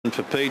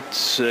For Pete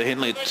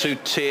Henley at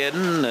 210,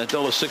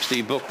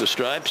 $1.60 booked the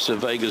stripes.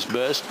 Vegas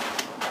Burst.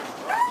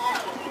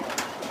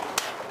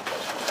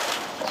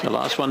 The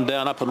last one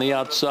down up on the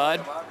outside.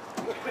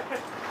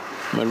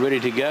 We're ready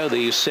to go.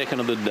 The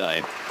second of the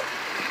day.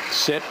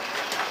 Set.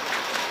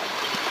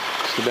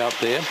 Just about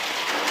there.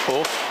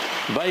 Off.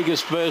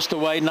 Vegas Burst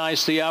away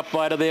nicely up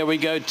wider. There we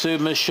go to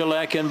Miss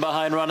Shellac, and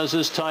behind runners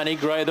is Tiny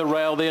Grey. The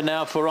rail there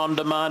now for On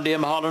Demand.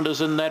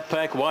 Hollanders in that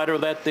pack. Wider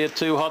of that there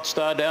too. Hot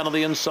Star down on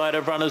the inside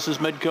of runners is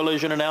Mid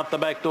Collision, and out the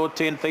back door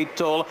 10 feet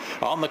tall.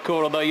 On the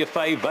corner though your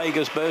fave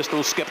Vegas Burst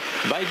will skip.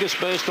 Vegas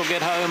Burst will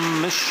get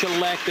home. Miss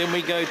Shellac. Then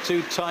we go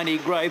to Tiny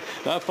Grey.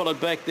 Followed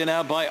back there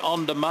now by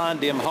On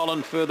Demand.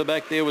 Holland further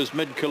back there was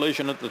Mid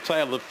Collision at the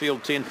tail of the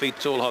field. 10 feet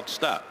tall Hot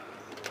Star.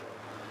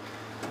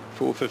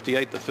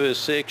 4:58 the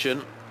first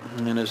section.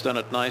 And has done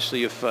it nicely,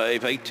 your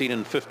fave. 18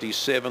 and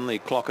 57, the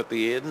clock at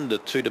the end. The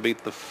 2 to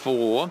beat the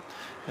 4.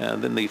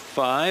 And then the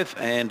 5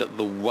 and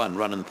the 1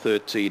 running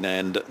 13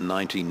 and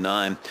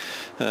 99.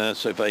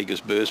 So Vegas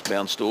Burst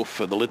bounced off.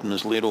 The Lytton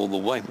has led all the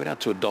way. Went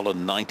out to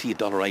 $1.90,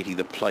 $1.80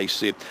 the place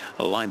there.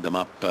 Lined them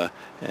up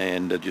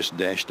and just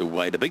dashed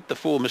away to beat the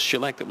 4 Miss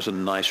Shellac. That was a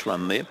nice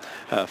run there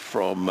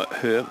from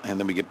her. And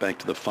then we get back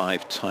to the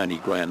 5 Tiny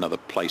Grey, another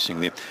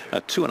placing there.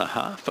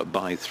 2.5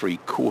 by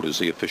 3/4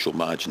 the official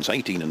margins.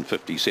 18 and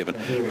 57.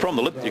 From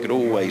the lip you could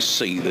always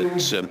see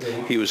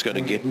that he was going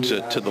to get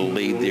to the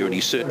lead there, and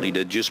he certainly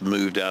did. Just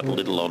moved out a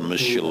little on Miss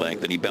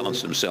Shellac. Then he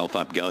balanced himself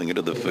up going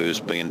into the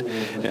first bend,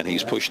 and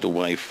he's pushed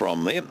away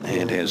from there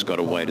and has got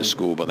away to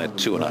score by that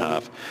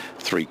 2.5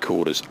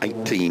 3/4,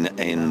 18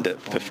 and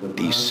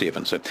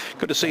 57. So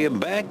good to see him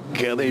back.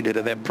 They did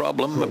have that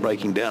problem of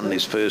breaking down in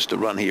his first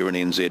run here in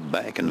NZ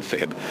back in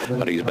Feb,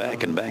 but he's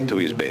back and back to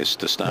his best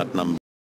to start number